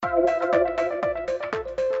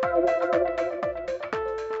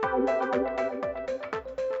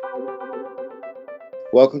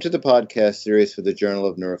Welcome to the podcast series for the Journal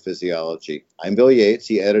of Neurophysiology. I'm Bill Yates,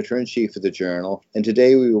 the editor-in-chief of the journal, and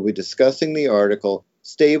today we will be discussing the article,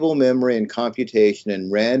 Stable Memory and Computation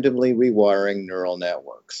in Randomly Rewiring Neural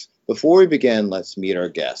Networks. Before we begin, let's meet our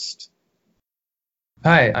guest.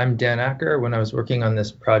 Hi, I'm Dan Acker. When I was working on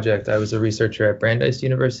this project, I was a researcher at Brandeis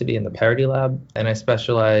University in the Parity Lab, and I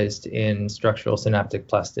specialized in structural synaptic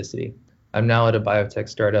plasticity. I'm now at a biotech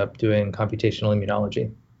startup doing computational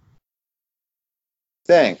immunology.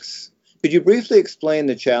 Thanks. Could you briefly explain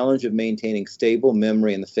the challenge of maintaining stable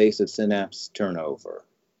memory in the face of synapse turnover?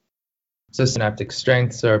 So synaptic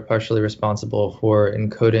strengths are partially responsible for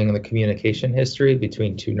encoding the communication history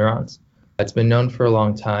between two neurons. It's been known for a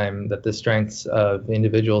long time that the strengths of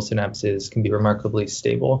individual synapses can be remarkably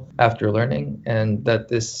stable after learning, and that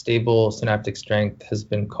this stable synaptic strength has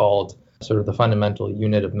been called sort of the fundamental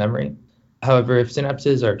unit of memory. However, if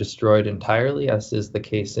synapses are destroyed entirely, as is the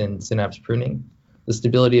case in synapse pruning, the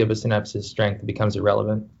stability of a synapse's strength becomes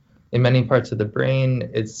irrelevant. In many parts of the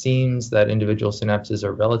brain, it seems that individual synapses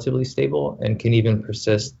are relatively stable and can even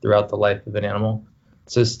persist throughout the life of an animal.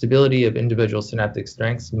 So stability of individual synaptic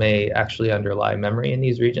strengths may actually underlie memory in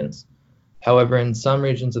these regions. However, in some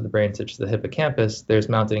regions of the brain, such as the hippocampus, there's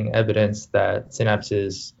mounting evidence that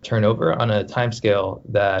synapses turn over on a timescale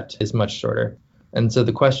that is much shorter. And so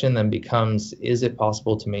the question then becomes, is it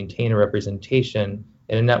possible to maintain a representation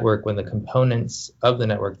in a network when the components of the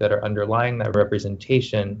network that are underlying that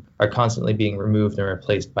representation are constantly being removed and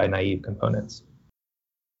replaced by naive components?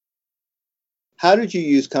 How did you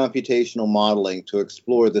use computational modeling to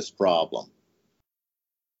explore this problem?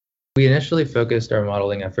 We initially focused our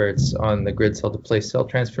modeling efforts on the grid cell to place cell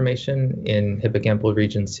transformation in hippocampal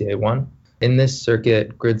region CA1. In this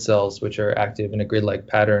circuit, grid cells, which are active in a grid-like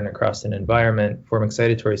pattern across an environment, form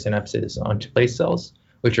excitatory synapses onto place cells,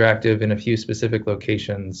 which are active in a few specific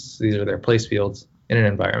locations. These are their place fields in an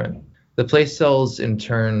environment. The place cells, in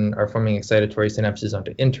turn, are forming excitatory synapses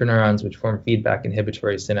onto interneurons, which form feedback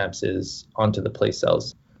inhibitory synapses onto the place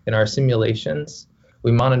cells. In our simulations,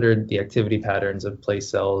 we monitored the activity patterns of place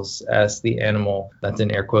cells as the animal, that's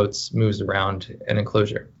in air quotes, moves around an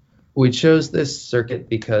enclosure. We chose this circuit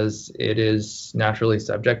because it is naturally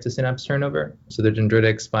subject to synapse turnover. So the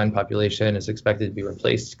dendritic spine population is expected to be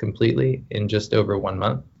replaced completely in just over 1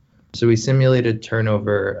 month. So we simulated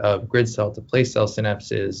turnover of grid cell to place cell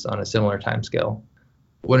synapses on a similar timescale.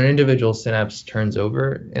 When an individual synapse turns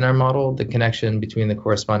over in our model, the connection between the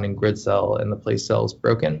corresponding grid cell and the place cell is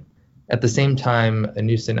broken. At the same time, a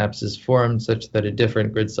new synapse is formed such that a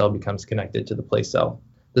different grid cell becomes connected to the place cell.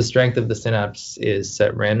 The strength of the synapse is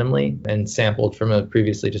set randomly and sampled from a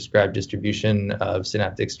previously described distribution of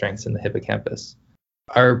synaptic strengths in the hippocampus.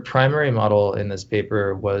 Our primary model in this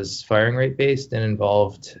paper was firing rate based and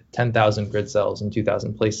involved 10,000 grid cells and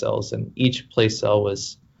 2,000 place cells, and each place cell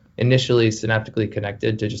was initially synaptically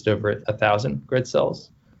connected to just over 1,000 grid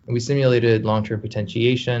cells. And we simulated long-term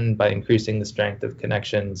potentiation by increasing the strength of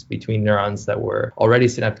connections between neurons that were already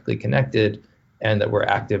synaptically connected and that were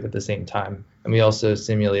active at the same time. And we also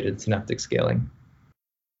simulated synaptic scaling.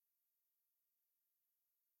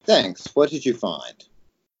 Thanks. What did you find?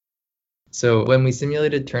 So when we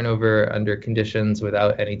simulated turnover under conditions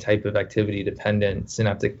without any type of activity-dependent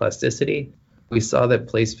synaptic plasticity, we saw that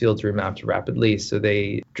place fields remapped rapidly, so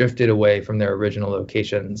they drifted away from their original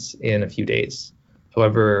locations in a few days.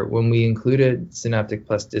 However, when we included synaptic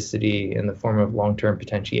plasticity in the form of long-term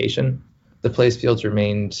potentiation, the place fields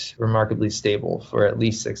remained remarkably stable for at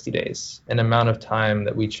least 60 days, an amount of time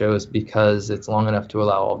that we chose because it's long enough to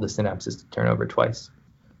allow all the synapses to turn over twice.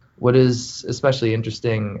 What is especially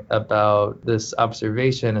interesting about this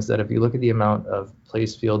observation is that if you look at the amount of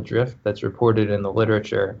place field drift that's reported in the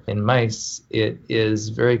literature in mice, it is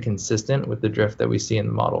very consistent with the drift that we see in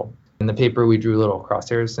the model. In the paper, we drew little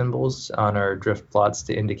crosshair symbols on our drift plots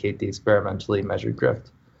to indicate the experimentally measured drift.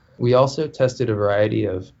 We also tested a variety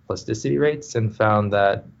of plasticity rates and found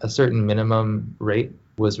that a certain minimum rate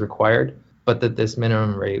was required, but that this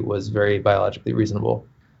minimum rate was very biologically reasonable.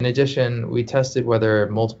 In addition, we tested whether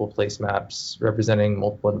multiple place maps representing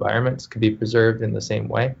multiple environments could be preserved in the same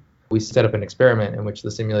way. We set up an experiment in which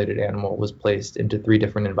the simulated animal was placed into 3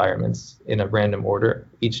 different environments in a random order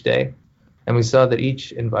each day. And we saw that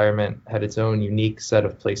each environment had its own unique set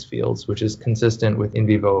of place fields, which is consistent with in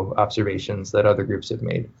vivo observations that other groups have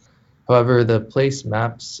made. However, the place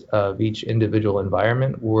maps of each individual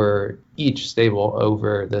environment were each stable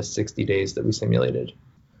over the 60 days that we simulated.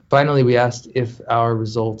 Finally, we asked if our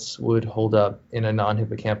results would hold up in a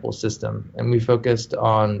non-hippocampal system, and we focused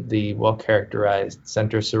on the well-characterized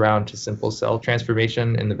center surround to simple cell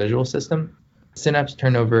transformation in the visual system. Synapse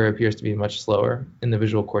turnover appears to be much slower in the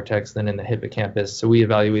visual cortex than in the hippocampus, so we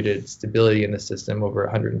evaluated stability in the system over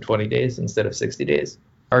 120 days instead of 60 days.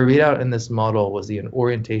 Our readout in this model was the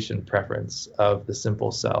orientation preference of the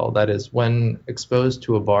simple cell. That is, when exposed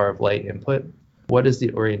to a bar of light input, what is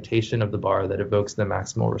the orientation of the bar that evokes the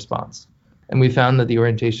maximal response? And we found that the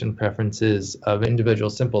orientation preferences of individual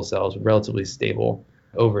simple cells were relatively stable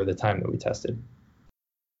over the time that we tested.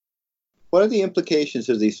 What are the implications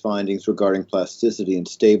of these findings regarding plasticity and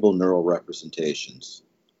stable neural representations?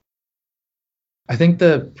 I think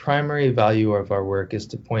the primary value of our work is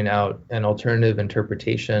to point out an alternative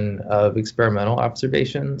interpretation of experimental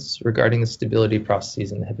observations regarding the stability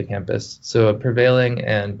processes in the hippocampus. So a prevailing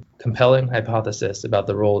and compelling hypothesis about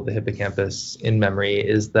the role of the hippocampus in memory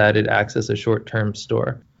is that it acts as a short-term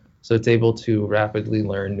store. So it's able to rapidly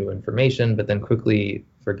learn new information, but then quickly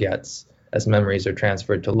forgets as memories are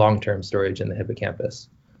transferred to long-term storage in the hippocampus.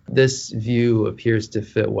 This view appears to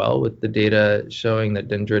fit well with the data showing that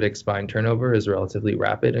dendritic spine turnover is relatively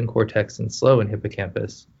rapid in cortex and slow in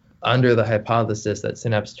hippocampus, under the hypothesis that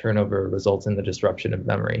synapse turnover results in the disruption of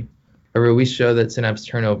memory. However, we show that synapse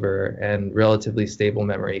turnover and relatively stable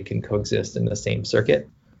memory can coexist in the same circuit,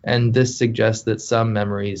 and this suggests that some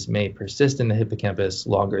memories may persist in the hippocampus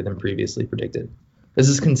longer than previously predicted. This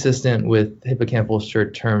is consistent with hippocampal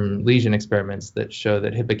short-term lesion experiments that show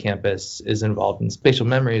that hippocampus is involved in spatial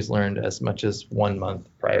memories learned as much as 1 month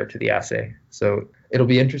prior to the assay. So it'll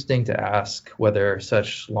be interesting to ask whether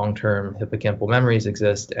such long-term hippocampal memories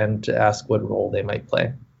exist and to ask what role they might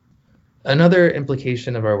play. Another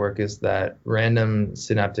implication of our work is that random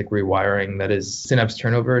synaptic rewiring, that is, synapse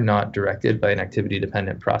turnover not directed by an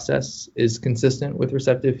activity-dependent process, is consistent with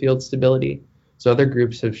receptive field stability. So other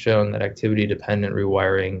groups have shown that activity-dependent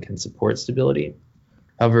rewiring can support stability.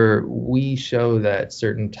 However, we show that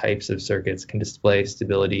certain types of circuits can display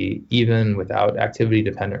stability even without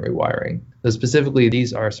activity-dependent rewiring. So specifically,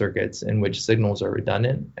 these are circuits in which signals are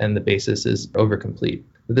redundant and the basis is overcomplete.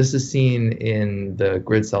 This is seen in the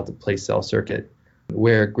grid cell to place cell circuit,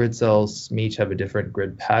 where grid cells may each have a different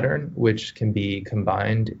grid pattern, which can be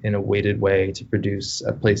combined in a weighted way to produce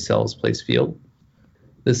a place cells place field.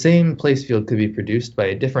 The same place field could be produced by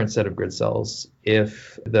a different set of grid cells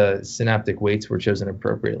if the synaptic weights were chosen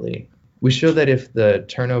appropriately. We show that if the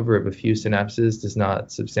turnover of a few synapses does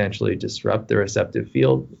not substantially disrupt the receptive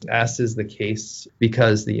field, as is the case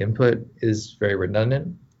because the input is very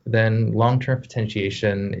redundant, then long-term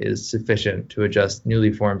potentiation is sufficient to adjust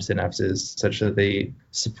newly formed synapses such that they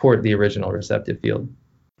support the original receptive field.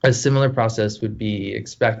 A similar process would be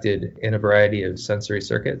expected in a variety of sensory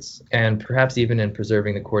circuits, and perhaps even in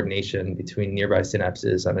preserving the coordination between nearby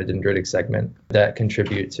synapses on a dendritic segment that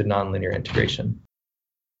contribute to nonlinear integration.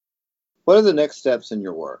 What are the next steps in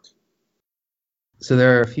your work? So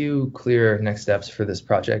there are a few clear next steps for this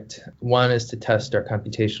project. One is to test our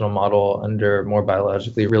computational model under more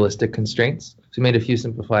biologically realistic constraints. So we made a few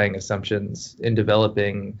simplifying assumptions in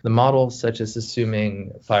developing the model, such as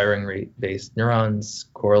assuming firing rate-based neurons,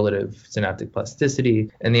 correlative synaptic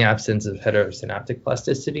plasticity, and the absence of heterosynaptic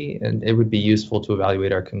plasticity. And it would be useful to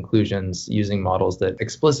evaluate our conclusions using models that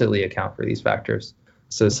explicitly account for these factors.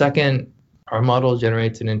 So second, our model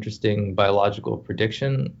generates an interesting biological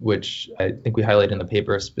prediction, which I think we highlight in the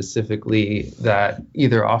paper, specifically that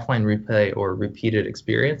either offline replay or repeated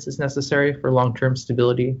experience is necessary for long-term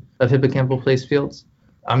stability of hippocampal place fields.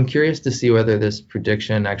 I'm curious to see whether this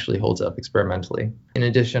prediction actually holds up experimentally. In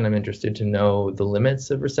addition, I'm interested to know the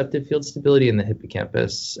limits of receptive field stability in the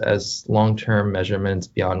hippocampus, as long-term measurements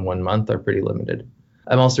beyond 1 month are pretty limited.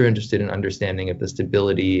 I'm also interested in understanding if the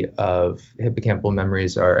stability of hippocampal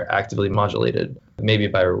memories are actively modulated, maybe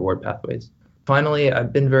by reward pathways. Finally,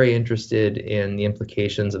 I've been very interested in the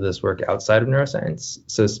implications of this work outside of neuroscience.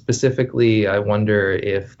 So specifically, I wonder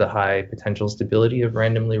if the high potential stability of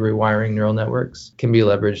randomly rewiring neural networks can be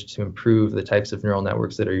leveraged to improve the types of neural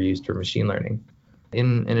networks that are used for machine learning.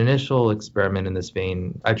 In an initial experiment in this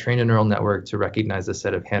vein, I trained a neural network to recognize a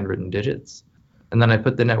set of handwritten digits. And then I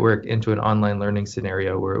put the network into an online learning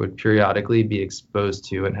scenario where it would periodically be exposed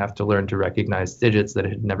to and have to learn to recognize digits that it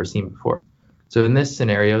had never seen before. So in this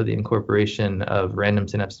scenario, the incorporation of random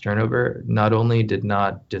synapse turnover not only did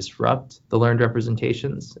not disrupt the learned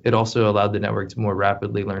representations, it also allowed the network to more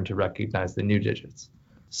rapidly learn to recognize the new digits.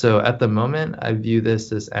 So at the moment, I view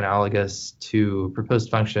this as analogous to a proposed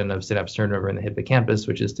function of synapse turnover in the hippocampus,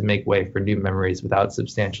 which is to make way for new memories without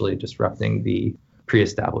substantially disrupting the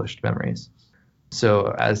pre-established memories.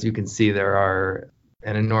 So as you can see, there are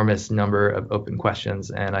an enormous number of open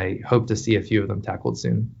questions, and I hope to see a few of them tackled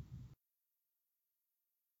soon.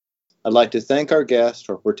 I'd like to thank our guest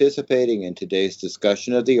for participating in today's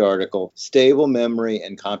discussion of the article, Stable Memory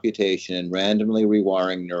and Computation in Randomly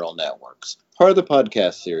Rewiring Neural Networks, part of the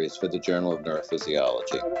podcast series for the Journal of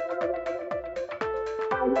Neurophysiology.